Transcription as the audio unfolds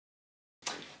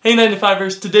Hey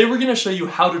 9to5ers, today we're going to show you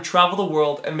how to travel the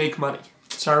world and make money.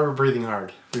 Sorry we're breathing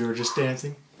hard. We were just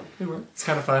dancing. We were. It's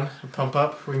kind of fun. Pump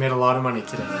up. We made a lot of money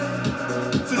today.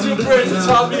 Since your brains are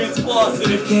choppy and explosive.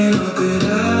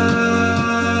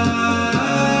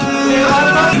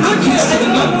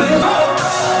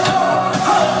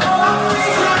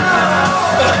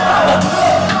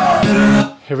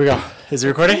 Here we go. Is it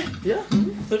recording? Yeah,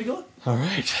 let it go.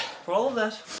 Alright. For all of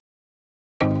that.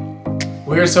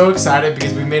 We are so excited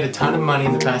because we made a ton of money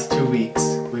in the past 2 weeks.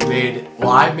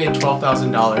 I've made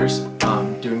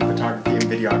 $12,000 doing photography and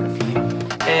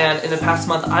videography. And in the past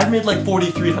month, I've made like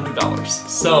 $4,300.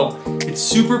 So it's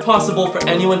super possible for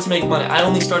anyone to make money. I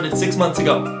only started 6 months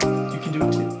ago. You can do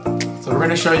it too. So we're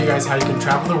going to show you guys how you can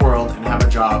travel the world and have a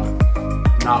job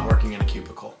not working in a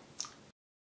cubicle.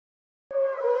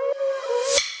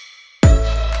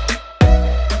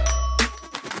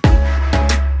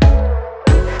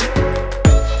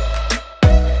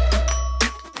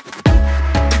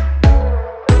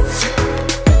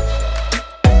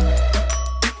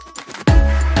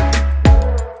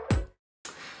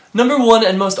 Number one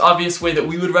and most obvious way that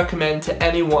we would recommend to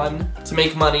anyone to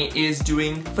make money is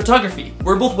doing photography.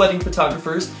 We're both wedding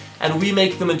photographers and we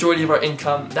make the majority of our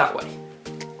income that way.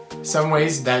 Some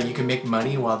ways that you can make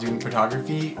money while doing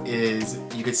photography is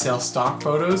you could sell stock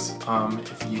photos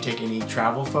if you take any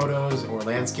travel photos or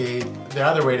landscape. The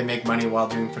other way to make money while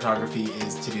doing photography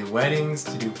is to do weddings,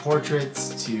 to do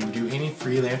portraits, to do any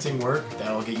freelancing work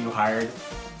that will get you hired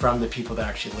from the people that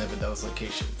actually live in those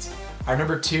locations. Our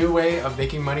number two way of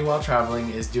making money while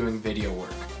traveling is doing video work.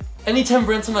 Anytime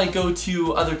Brent and I go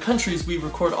to other countries, we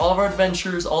record all of our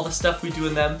adventures, all the stuff we do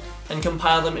in them, and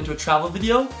compile them into a travel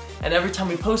video. And every time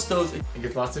we post those, it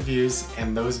gets lots of views,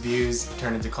 and those views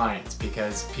turn into clients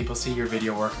because people see your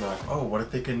video work and they're like, oh, what if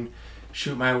they can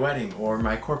shoot my wedding or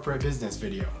my corporate business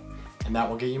video? And that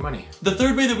will get you money. The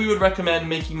third way that we would recommend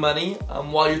making money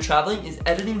while you're traveling is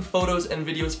editing photos and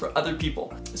videos for other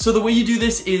people. So the way you do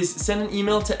this is send an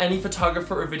email to any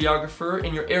photographer or videographer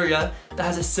in your area that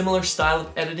has a similar style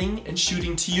of editing and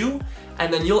shooting to you,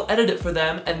 and then you'll edit it for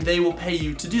them and they will pay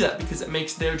you to do that because it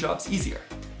makes their jobs easier.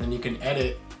 Then you can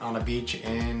edit on a beach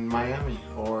in Miami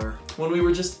or... When we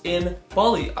were just in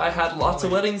Bali, I had lots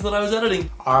of weddings that I was editing.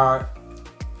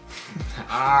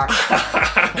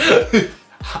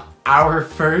 Our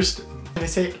first, did I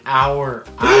say hour?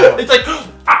 It's like,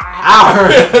 hour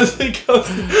as it goes.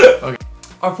 Okay.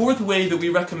 Our fourth way that we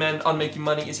recommend on making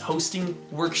money is hosting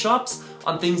workshops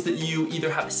on things that you either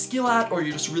have a skill at or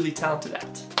you're just really talented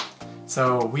at.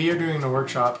 So we are doing a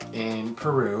workshop in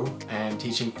Peru and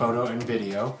teaching photo and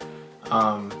video.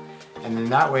 And then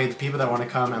that way the people that want to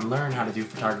come and learn how to do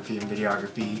photography and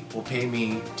videography will pay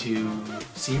me to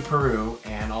see Peru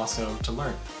and also to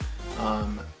learn.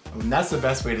 And that's the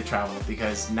best way to travel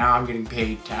because now I'm getting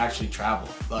paid to actually travel,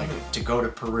 like to go to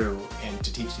Peru and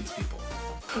to teach these people.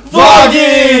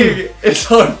 Vlogging is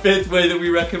our fifth way that we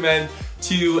recommend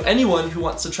to anyone who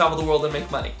wants to travel the world and make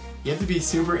money. You have to be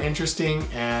super interesting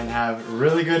and have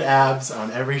really good abs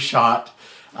on every shot.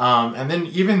 And then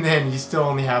even then you still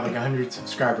only have like 100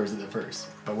 subscribers at the first,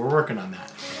 but we're working on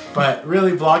that. But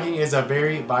really vlogging is a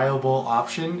very viable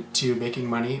option to making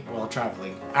money while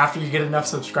traveling. After you get enough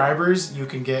subscribers, you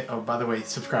can get, oh by the way,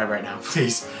 subscribe right now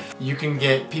please. You can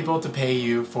get people to pay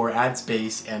you for ad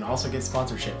space and also get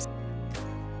sponsorships.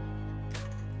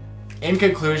 In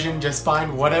conclusion, just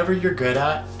find whatever you're good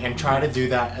at and try to do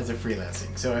that as a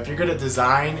freelancing. So if you're good at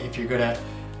design, if you're good at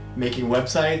making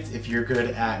websites, if you're good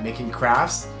at making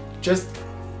crafts, just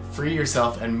free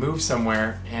yourself and move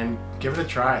somewhere and give it a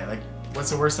try. Like, what's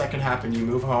the worst that can happen? You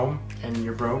move home and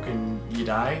you're broke and you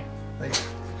die? Like,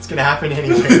 it's gonna happen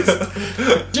anyways.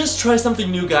 Just try something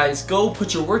new, guys. Go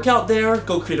put your work out there,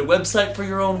 go create a website for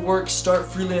your own work, start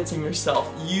freelancing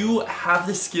yourself. You have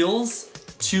the skills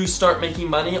to start making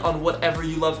money on whatever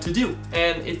you love to do,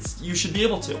 and you should be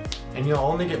able to. And you'll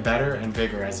only get better and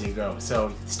bigger as you go.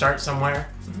 So start somewhere,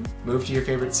 move to your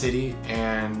favorite city,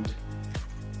 and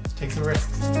take some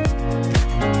risks.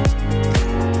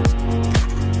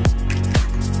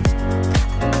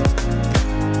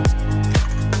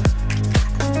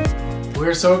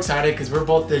 We're so excited because we're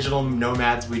both digital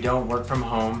nomads. We don't work from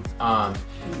home. Not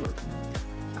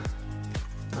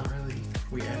really.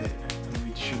 We edit and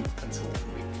we shoot until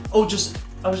we... Oh,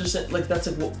 I was just saying, like, that's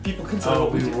like what people consider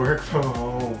what we do. Work from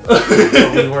home.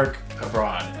 Oh, we work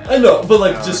abroad. I know, but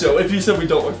like, just so, if you said we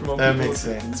don't work from home. That makes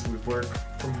sense. We work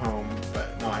from home,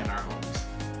 but not in our homes.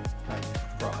 Like,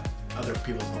 abroad. Other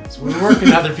people's homes. We work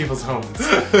in other people's homes.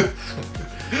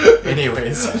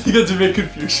 Anyways. I think that's a bit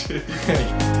confusion.